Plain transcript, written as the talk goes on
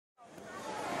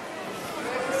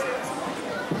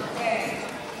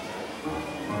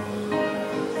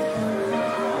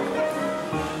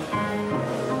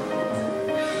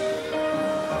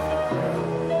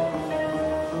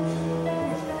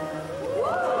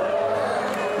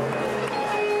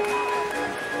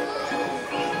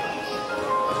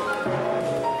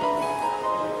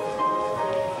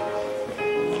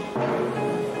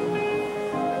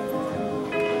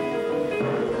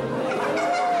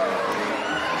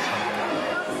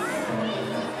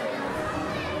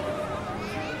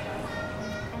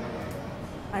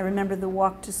remember the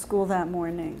walk to school that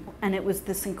morning, and it was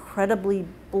this incredibly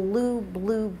blue,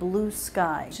 blue, blue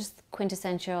sky. Just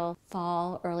quintessential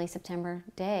fall, early September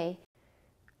day.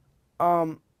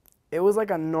 It was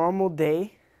like a normal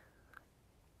day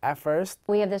at first.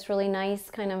 We have this really nice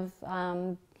kind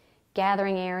of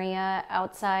gathering area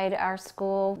outside our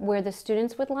school where the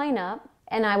students would line up,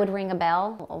 and I would ring a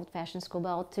bell, old-fashioned school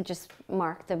bell, to just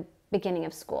mark the beginning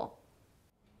of school.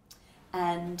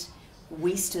 And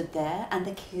we stood there, and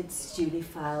the kids duly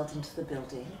filed into the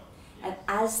building, and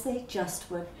as they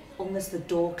just were, almost the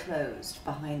door closed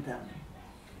behind them,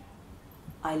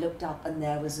 I looked up and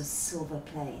there was a silver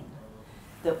plane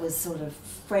that was sort of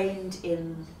framed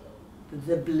in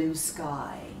the blue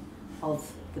sky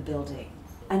of the building.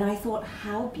 And I thought,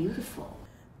 how beautiful.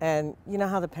 And you know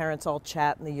how the parents all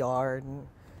chat in the yard, and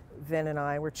Vin and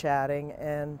I were chatting,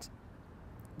 and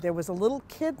there was a little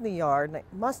kid in the yard, and it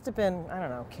must have been, I don't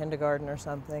know, kindergarten or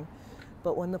something.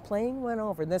 But when the plane went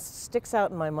over, and this sticks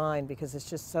out in my mind because it's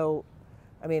just so,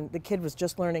 I mean, the kid was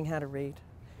just learning how to read.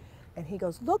 And he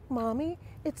goes, "Look, Mommy,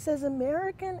 it says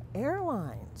American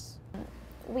Airlines."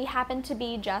 We happened to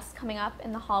be just coming up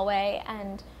in the hallway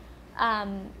and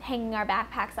hanging our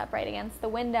backpacks up right against the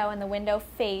window, and the window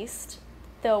faced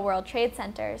the World Trade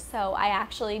Center. So I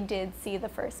actually did see the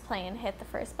first plane hit the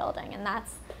first building, and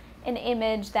that's an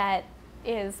image that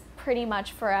is pretty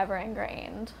much forever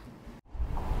ingrained.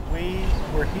 We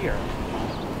were here.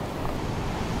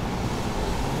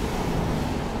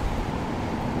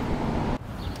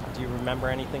 Do you remember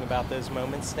anything about those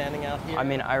moments standing out here? I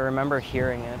mean, I remember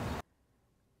hearing it.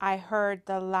 I heard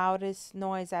the loudest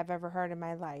noise I've ever heard in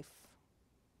my life.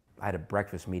 I had a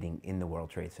breakfast meeting in the World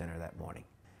Trade Center that morning.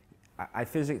 I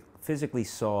physically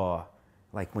saw,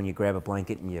 like when you grab a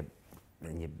blanket and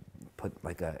you put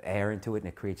like air into it and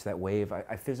it creates that wave.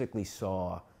 I physically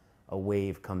saw a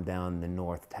wave come down the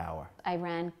North Tower. I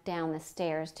ran down the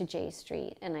stairs to J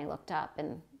Street, and I looked up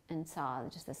and saw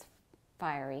just this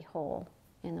fiery hole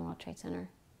in the World Trade Center.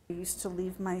 I used to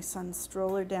leave my son's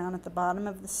stroller down at the bottom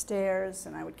of the stairs,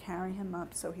 and I would carry him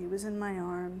up so he was in my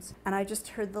arms. And I just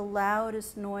heard the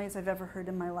loudest noise I've ever heard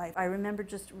in my life. I remember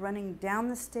just running down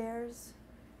the stairs,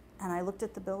 and I looked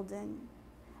at the building,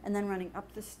 and then running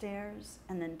up the stairs,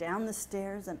 and then down the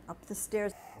stairs, and up the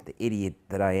stairs. The idiot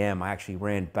that I am, I actually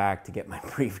ran back to get my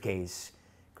briefcase,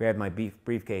 grabbed my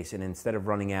briefcase, and instead of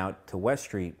running out to West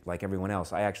Street like everyone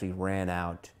else, I actually ran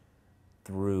out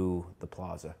through the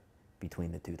plaza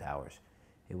between the two towers.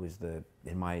 It was,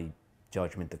 in my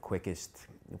judgment, the quickest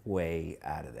way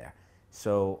out of there.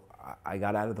 So I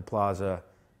got out of the plaza,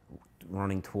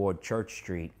 running toward Church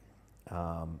Street,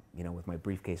 you know, with my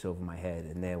briefcase over my head,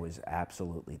 and there was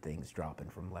absolutely things dropping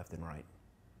from left and right.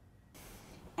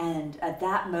 And at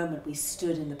that moment, we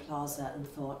stood in the plaza and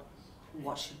thought,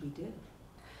 what should we do?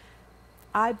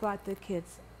 I brought the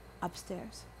kids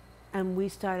upstairs, and we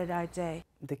started our day.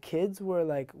 The kids were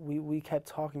like, we kept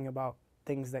talking about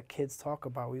things that kids talk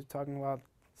about. We were talking about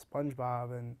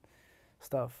SpongeBob and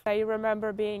stuff. I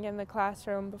remember being in the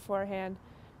classroom beforehand,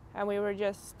 and we were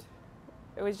just,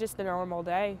 it was just a normal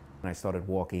day. And I started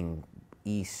walking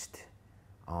east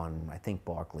on, I think,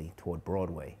 Barclay toward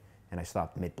Broadway, and I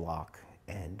stopped mid-block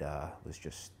and was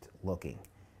just looking.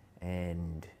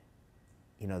 And,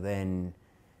 you know, then,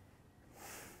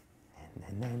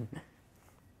 and then,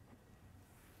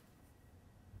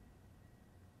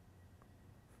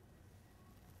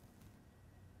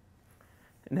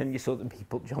 and then you saw the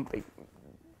people jumping.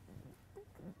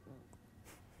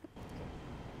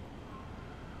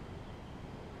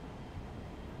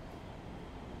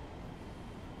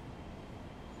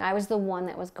 I was the one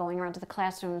that was going around to the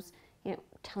classrooms, you know,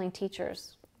 telling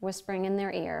teachers, whispering in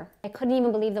their ear. I couldn't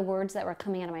even believe the words that were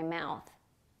coming out of my mouth.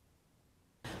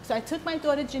 So I took my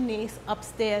daughter Janice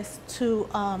upstairs to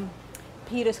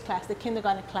Peter's class, the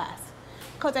kindergarten class,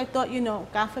 because I thought, you know,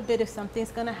 God forbid if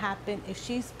something's gonna happen, if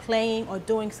she's playing or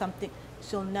doing something,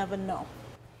 she'll never know.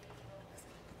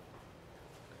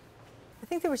 I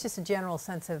think there was just a general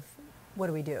sense of, what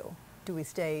do we do? Do we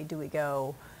stay? Do we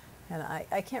go? And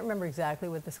I can't remember exactly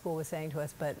what the school was saying to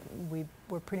us, but we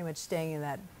were pretty much staying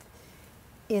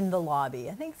in the lobby.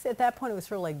 I think at that point it was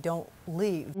sort of like, don't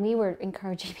leave. We were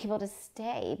encouraging people to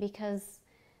stay because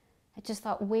I just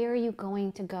thought, where are you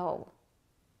going to go?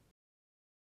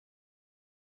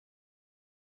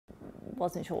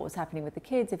 Wasn't sure what was happening with the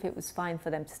kids, if it was fine for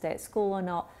them to stay at school or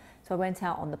not. So I went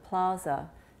out on the plaza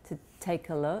to take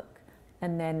a look.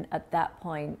 And then at that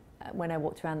point, when I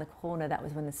walked around the corner, that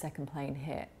was when the second plane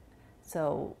hit.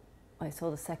 So I saw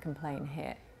the second plane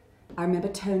hit. I remember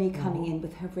Tony coming in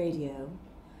with her radio,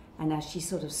 and as she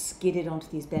sort of skidded onto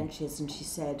these benches and she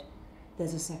said,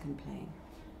 there's a second plane.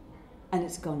 and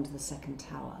it's gone to the second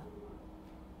tower.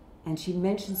 And she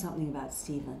mentioned something about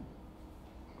Stephen.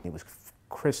 It was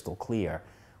crystal clear,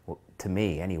 to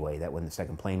me anyway, that when the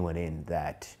second plane went in,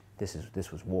 that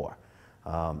this was war.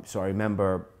 So I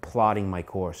remember plotting my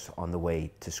course on the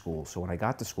way to school. So when I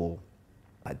got to school,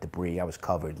 debris, I was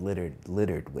covered,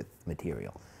 littered with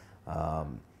material.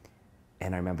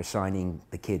 And I remember signing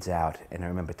the kids out, and I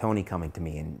remember Tony coming to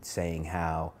me and saying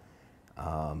how,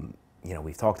 you know,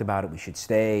 we've talked about it, we should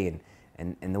stay,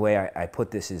 and the way I put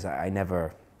this is I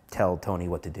never tell Tony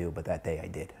what to do, but that day I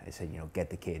did. I said, you know, get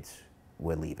the kids,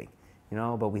 we're leaving. You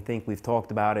know, but we've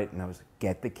talked about it, and I was like,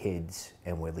 get the kids,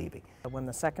 and we're leaving. When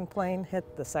the second plane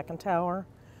hit the second tower,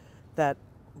 that,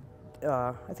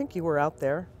 I think you were out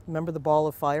there, remember the ball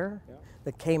of fire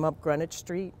that came up Greenwich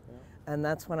Street? And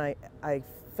that's when I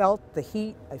felt the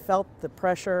heat, I felt the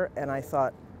pressure, and I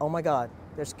thought, oh my God,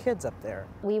 there's kids up there.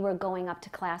 We were going up to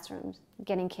classrooms,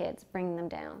 getting kids, bringing them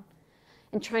down,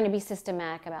 and trying to be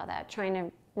systematic about that, trying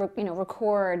to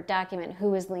record, document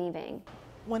who was leaving.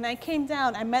 When I came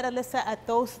down, I met Alyssa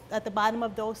at the bottom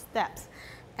of those steps,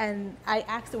 and I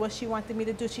asked her what she wanted me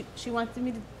to do. She wanted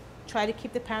me to try to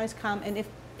keep the parents calm, and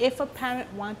if a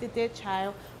parent wanted their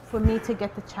child, for me to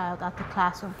get the child out the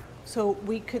classroom, so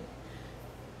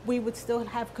we would still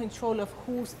have control of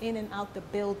who's in and out the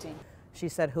building. She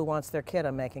said, who wants their kid?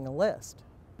 I'm making a list.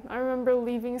 I remember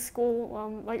leaving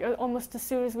school like almost as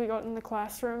soon as we got in the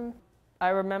classroom. I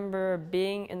remember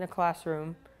being in the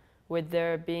classroom with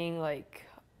there being like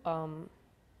a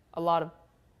lot of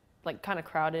like kind of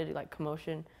crowded, like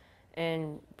commotion,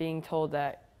 and being told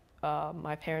that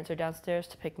my parents are downstairs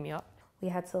to pick me up. We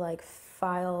had to like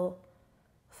file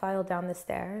down the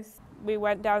stairs. We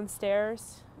went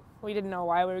downstairs. We didn't know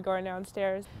why we were going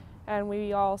downstairs. And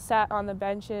we all sat on the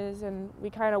benches and we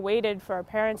kind of waited for our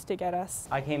parents to get us.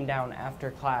 I came down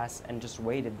after class and just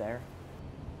waited there.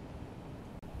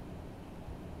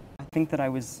 I think that I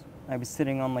was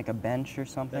sitting on like a bench or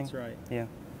something. That's right. Yeah.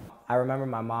 I remember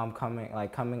my mom coming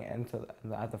into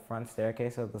at the front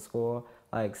staircase of the school,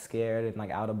 like scared and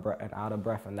like out of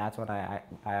breath, and that's when I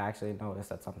actually noticed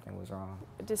that something was wrong.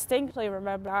 I distinctly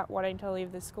remember not wanting to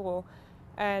leave the school,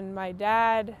 and my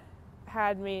dad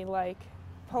had me like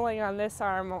pulling on this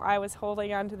arm while I was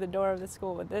holding onto the door of the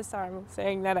school with this arm,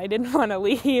 saying that I didn't want to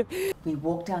leave. We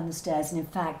walked down the stairs, and in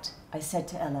fact, I said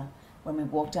to Ella, when we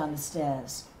walked down the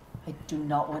stairs, I do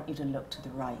not want you to look to the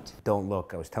right. Don't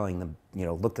look. I was telling them, you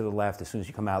know, look to the left. As soon as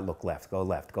you come out, look left. Go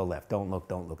left. Go left. Don't look.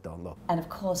 Don't look. Don't look. And of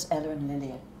course, Ella and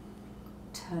Lily are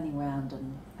turning around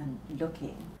and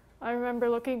looking. I remember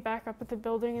looking back up at the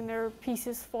building and there were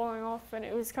pieces falling off, and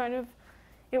it was kind of,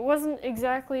 it wasn't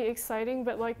exactly exciting,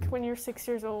 but like when you're 6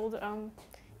 years old,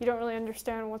 you don't really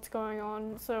understand what's going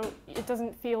on, so it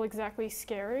doesn't feel exactly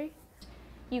scary.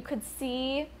 You could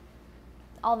see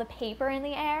all the paper in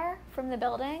the air from the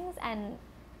buildings, and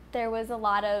there was a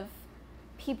lot of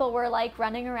people were like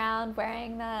running around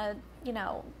wearing the, you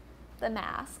know, the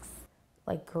masks.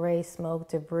 Like gray smoke,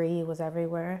 debris was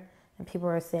everywhere, and people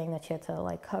were saying that you had to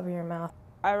like cover your mouth.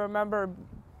 I remember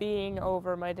being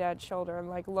over my dad's shoulder and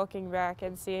like looking back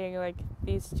and seeing like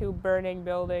these two burning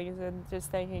buildings and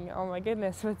just thinking, oh my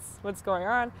goodness, what's going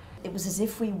on? It was as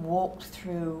if we walked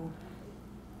through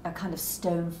a kind of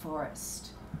stone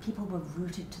forest. People were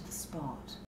rooted to the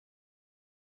spot.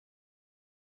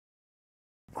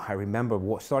 I remember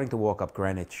starting to walk up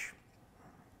Greenwich,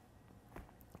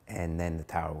 and then the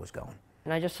tower was going.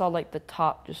 And I just saw like the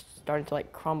top just starting to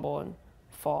like crumble and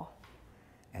fall.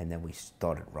 And then we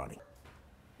started running.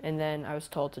 And then I was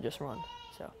told to just run,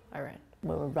 so I ran.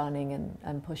 We were running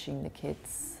and pushing the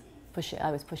kids.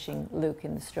 I was pushing Luke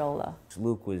in the stroller.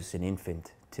 Luke was an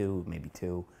infant, maybe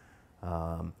two.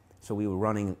 So we were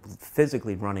running,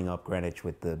 physically running up Greenwich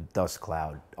with the dust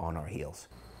cloud on our heels.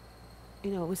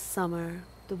 You know, it was summer,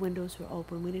 the windows were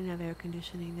open, we didn't have air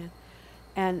conditioning then.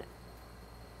 And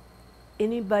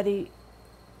anybody,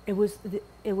 it was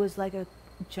like a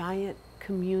giant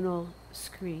communal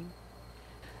scream.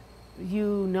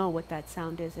 You know what that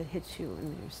sound is, it hits you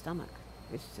in your stomach.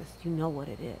 It's just, you know what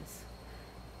it is.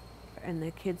 And the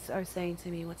kids are saying to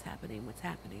me, what's happening, what's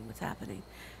happening, what's happening?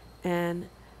 And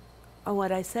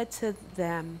what I said to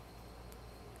them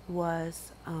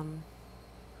was,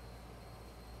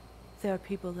 there are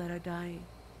people that are dying.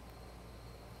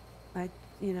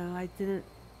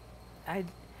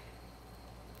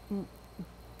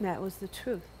 That was the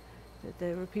truth, that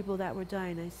there were people that were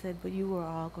dying. I said, but you were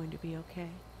all going to be okay.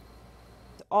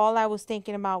 All I was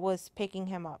thinking about was picking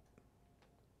him up.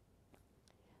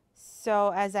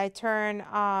 So as I turned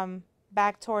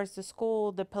back towards the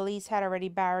school, the police had already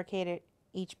barricaded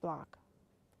each block.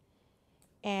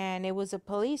 and it was a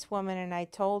policewoman, and I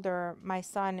told her my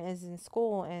son is in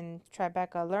school in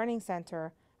Tribeca Learning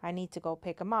Center. I need to go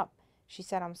pick him up. She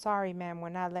said, "I'm sorry, ma'am, we're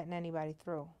not letting anybody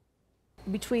through."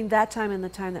 Between that time and the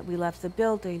time that we left the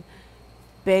building,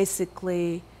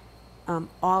 basically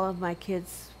all of my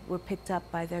kids were picked up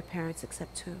by their parents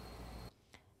except 2.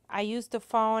 I used the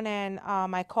phone, and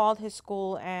I called his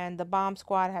school, and the bomb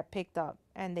squad had picked up,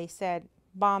 and they said,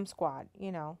 "Bomb squad,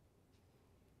 you know.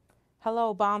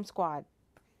 Hello, bomb squad."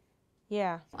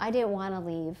 Yeah. I didn't want to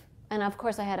leave, and of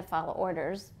course I had to follow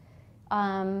orders.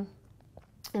 And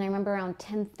I remember around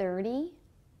 10:30,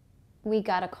 we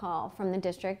got a call from the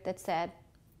district that said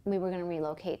we were going to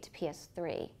relocate to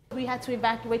PS3. We had to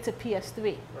evacuate to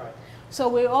PS3. Right. So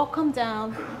we all come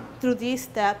down through these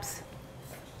steps.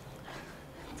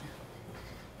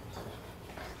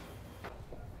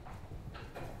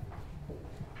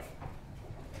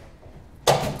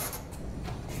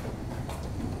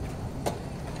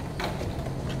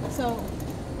 So,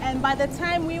 and by the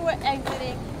time we were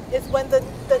exiting is when the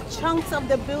chunks of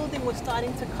the building were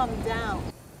starting to come down.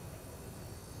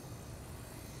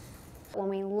 When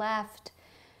we left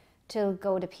to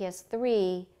go to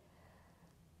PS3,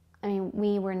 I mean,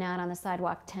 we were not on the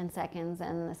sidewalk 10 seconds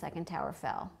and the second tower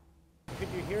fell. Could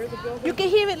you hear the building? You can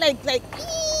hear it like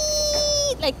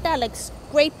that, like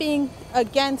scraping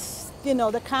against, you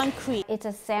know, the concrete. It's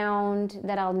a sound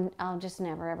that I'll just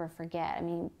never ever forget. I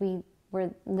mean, we were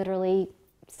literally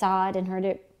saw it and heard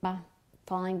it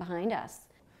falling behind us.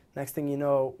 Next thing you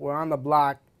know, we're on the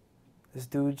block. This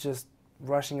dude just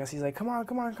rushing us. He's like, come on,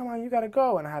 come on, come on, you gotta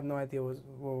go. And I have no idea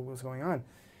what was going on.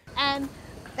 And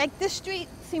like this street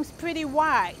seems pretty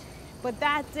wide, but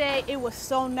that day it was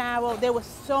so narrow. There were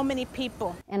so many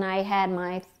people. And I had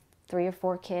my 3 or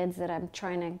 4 kids that I'm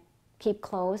trying to keep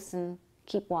close and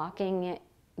keep walking.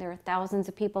 There are thousands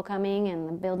of people coming and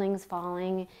the building's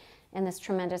falling and this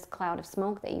tremendous cloud of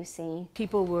smoke that you see.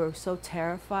 People were so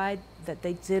terrified that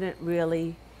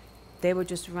they were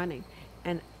just running.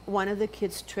 And one of the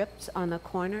kids tripped on the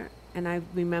corner, and I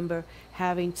remember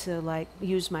having to like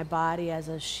use my body as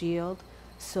a shield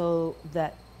so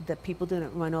that the people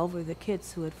didn't run over the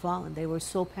kids who had fallen. They were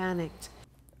so panicked.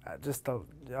 Just a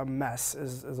mess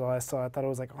is all I saw. I thought it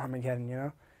was like Armageddon, you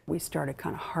know? We started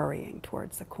kind of hurrying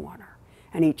towards the corner.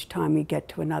 And each time we get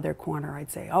to another corner,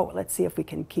 I'd say, oh, let's see if we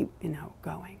can keep,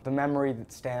 going. The memory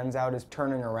that stands out is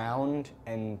turning around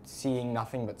and seeing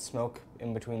nothing but smoke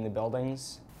in between the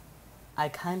buildings. I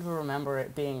kind of remember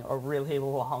it being a really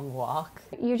long walk.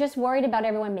 You're just worried about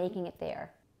everyone making it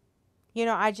there. You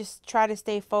know, I just try to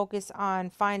stay focused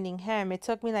on finding him. It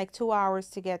took me like 2 hours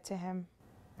to get to him.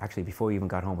 Actually, before we even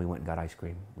got home, we went and got ice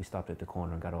cream. We stopped at the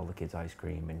corner and got all the kids ice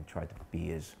cream and tried to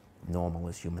be as normal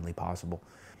as humanly possible.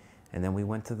 And then we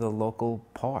went to the local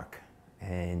park.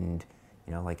 And,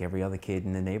 like every other kid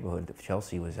in the neighborhood,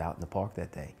 Chelsea was out in the park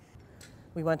that day.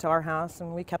 We went to our house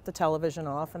and we kept the television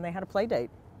off and they had a play date.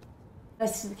 I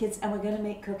said to the kids, and we're going to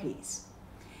make cookies.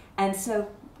 And so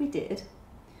we did.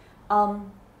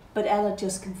 But Ella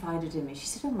just confided in me. She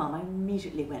said, oh, Mom, I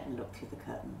immediately went and looked through the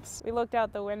curtains. We looked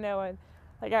out the window and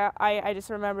I just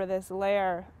remember this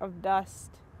layer of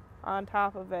dust on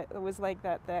top of it. It was like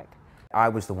that thick. I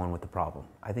was the one with the problem.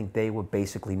 I think they were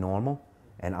basically normal,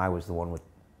 and I was the one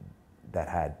that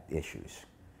had issues.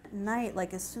 At night,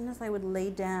 like as soon as I would lay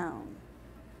down,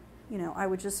 I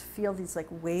would just feel these like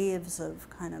waves of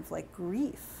kind of like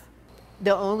grief.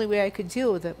 The only way I could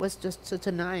deal with it was just to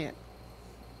deny it,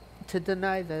 to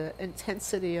deny the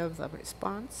intensity of the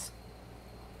response,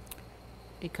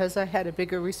 because I had a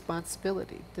bigger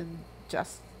responsibility than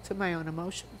just to my own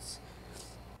emotions.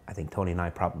 I think Tony and I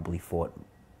probably fought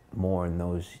more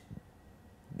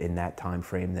in that time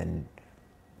frame than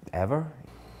ever.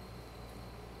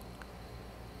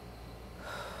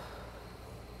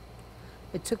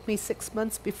 It took me 6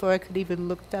 months before I could even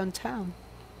look downtown.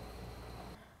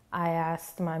 I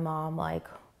asked my mom,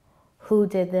 who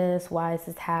did this? Why is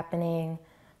this happening?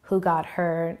 Who got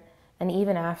hurt? And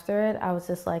even after it, I was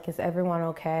just like, is everyone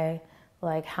okay?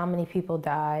 How many people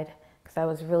died? Because I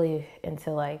was really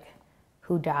into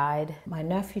who died. My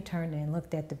nephew turned and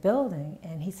looked at the building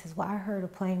and he says, well, I heard a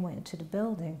plane went into the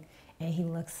building. And he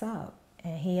looks up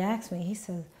and he asked me, he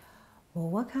says, well,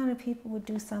 what kind of people would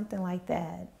do something like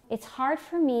that? It's hard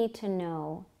for me to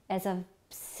know as a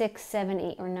 6, 7,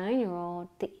 8, or 9-year-old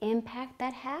the impact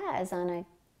that has on a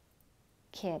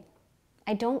kid.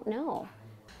 I don't know.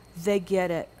 They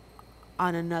get it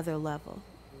on another level.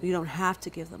 You don't have to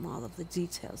give them all of the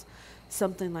details.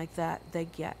 Something like that they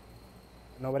get.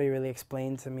 Nobody really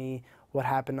explained to me what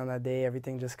happened on that day.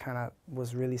 Everything just kind of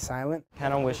was really silent.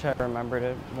 Kind of wish I remembered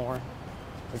it more.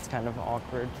 it's kind of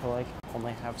awkward to like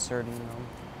only have certain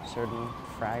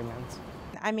fragments.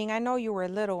 I mean, I know you were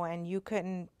little and you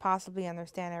couldn't possibly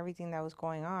understand everything that was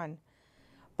going on.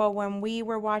 But when we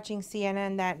were watching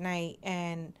CNN that night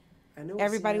and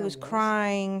everybody was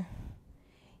crying,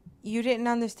 you didn't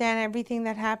understand everything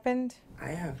that happened? I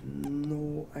have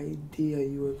no idea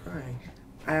you were crying.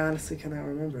 I honestly cannot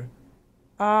remember.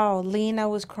 Oh, Lena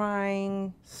was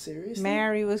crying. Seriously?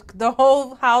 Mary was, the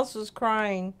whole house was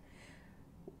crying.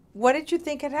 What did you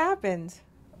think had happened?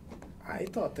 I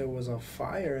thought there was a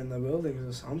fire in the buildings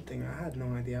or something. I had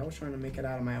no idea. I was trying to make it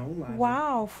out of my own life.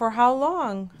 Wow, for how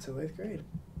long? Until 8th grade.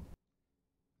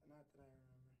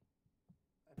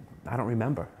 I don't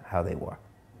remember how they were.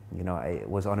 You know, it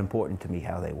was unimportant to me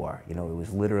how they were. You know, it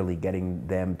was literally getting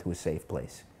them to a safe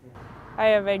place. I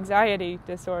have anxiety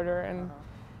disorder, and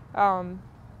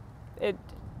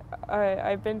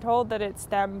I've been told that it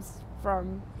stems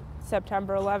from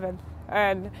September 11th,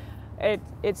 and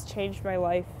it's changed my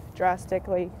life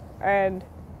drastically. And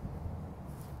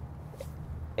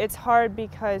it's hard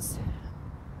because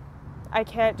I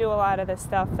can't do a lot of the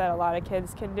stuff that a lot of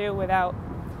kids can do without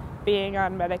being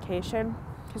on medication,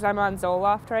 because I'm on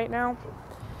Zoloft right now.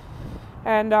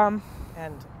 And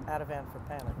Ativan for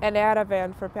panic. And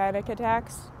Ativan for panic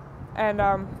attacks. And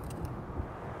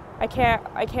I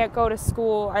can't go to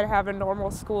school and have a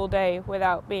normal school day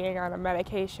without being on a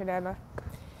medication, and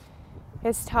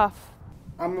it's tough.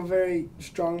 I'm a very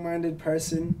strong-minded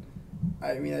person.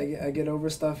 I mean, I get over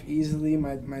stuff easily.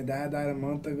 My dad died a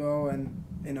month ago, and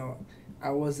you know, I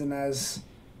wasn't as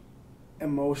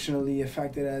emotionally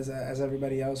affected as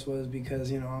everybody else was, because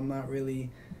you know, I'm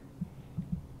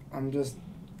just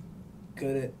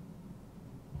good at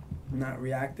not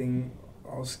reacting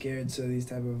all scared to these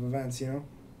type of events, you know.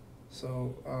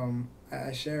 So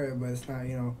I share it, but it's not,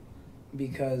 you know,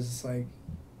 because it's like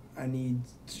I need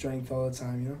strength all the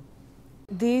time, you know.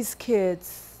 These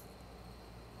kids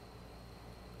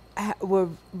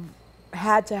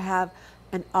had to have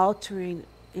an altering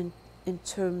in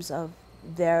terms of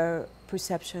their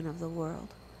perception of the world.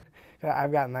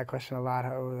 I've gotten that question a lot.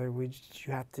 How, like,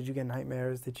 did you get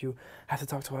nightmares? Did you have to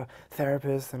talk to a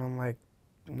therapist? And I'm like,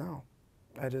 no.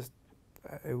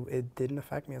 It didn't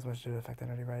affect me as much as it affected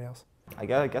everybody else. I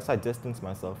guess I distance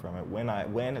myself from it when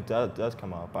it does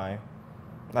come up. I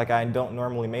don't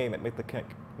normally make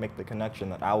the connection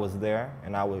that I was there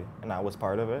and I was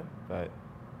part of it, but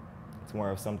it's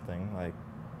more of something like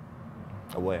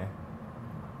away,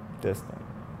 distant.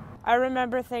 I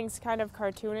remember things kind of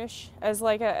cartoonish, as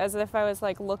if I was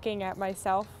like looking at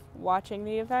myself watching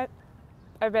the event.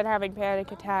 I've been having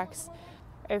panic attacks.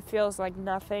 It feels like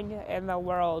nothing in the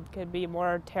world could be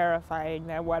more terrifying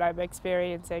than what I'm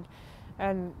experiencing,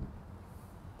 and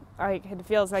it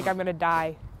feels like I'm gonna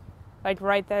die. Like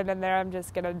right then and there, I'm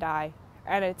just gonna die,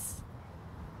 and it's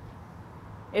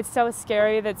so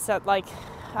scary that like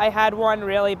I had one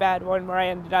really bad one where I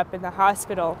ended up in the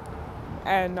hospital,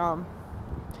 and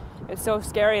it's so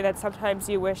scary that sometimes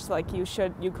you wish like you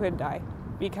could die,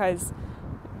 because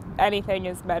anything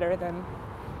is better than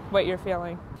what you're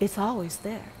feeling. It's always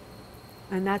there.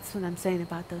 And that's what I'm saying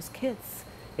about those kids.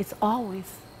 It's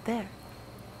always there.